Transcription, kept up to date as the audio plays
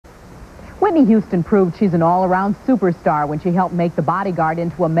Whitney Houston proved she's an all-around superstar when she helped make The Bodyguard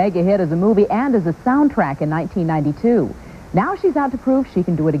into a mega hit as a movie and as a soundtrack in 1992. Now she's out to prove she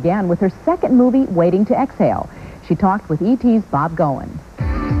can do it again with her second movie, Waiting to Exhale. She talked with E.T.'s Bob Goen.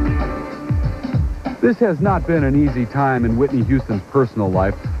 This has not been an easy time in Whitney Houston's personal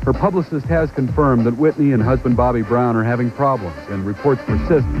life. Her publicist has confirmed that Whitney and husband Bobby Brown are having problems, and reports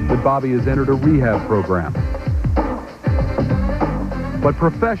persist that Bobby has entered a rehab program. But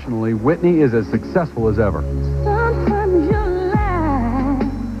professionally, Whitney is as successful as ever.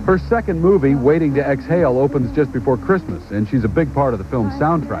 Her second movie, Waiting to Exhale, opens just before Christmas, and she's a big part of the film's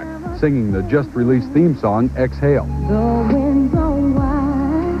soundtrack, singing the just-released theme song, Exhale.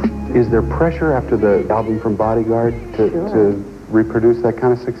 Is there pressure after the album from Bodyguard to reproduce that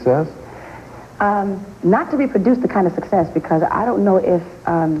kind of success? Not to reproduce the kind of success, because I don't know if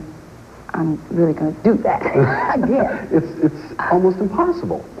I'm really going to do that again. It's almost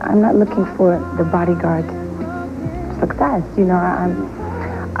impossible. I'm not looking for the Bodyguard success. You know,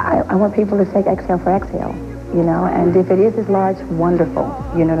 I want people to take Exhale for Exhale, you know, and if it is as large, wonderful.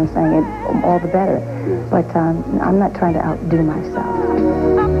 You know what I'm saying? All the better. But I'm not trying to outdo myself.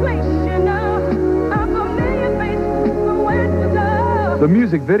 The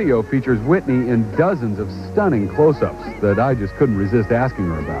music video features Whitney in dozens of stunning close-ups that I just couldn't resist asking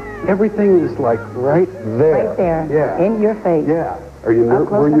her about. Everything is like right there. Right there. Yeah. In your face. Yeah. Were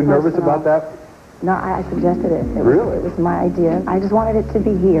you nervous about that? No, I suggested it. Really? It was my idea. I just wanted it to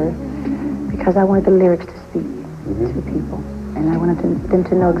be here because I wanted the lyrics to speak to people. And I wanted them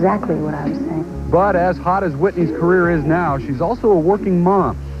to know exactly what I was saying. But as hot as Whitney's career is now, she's also a working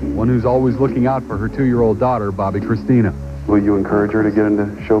mom, one who's always looking out for her 2-year-old daughter, Bobby Christina. Will you encourage her to get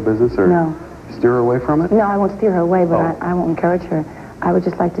into show business or no. Steer her away from it? No, I won't steer her away, but I won't encourage her. I would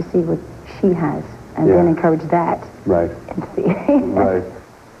just like to see what she has and then encourage that. Right. And see. Right.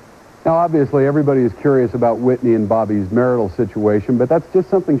 Now, obviously, everybody is curious about Whitney and Bobby's marital situation, but that's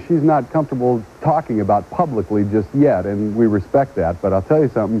just something she's not comfortable talking about publicly just yet, and we respect that. But I'll tell you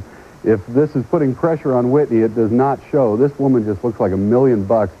something, if this is putting pressure on Whitney, it does not show. This woman just looks like $1 million,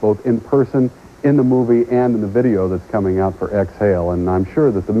 both in person, in the movie, and in the video that's coming out for Exhale, and I'm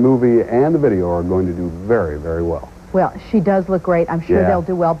sure that the movie and the video are going to do very, very well. Well, she does look great. I'm sure they'll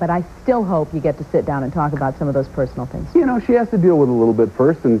do well, but I still hope you get to sit down and talk about some of those personal things. You know, she has to deal with it a little bit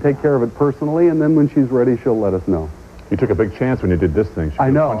first and take care of it personally, and then when she's ready, she'll let us know. You took a big chance when you did this thing. She I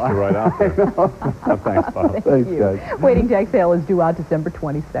know. Punched you right out there. I know. Thanks, Bob. Thanks, guys. Waiting to Exhale is due out December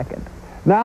 22nd.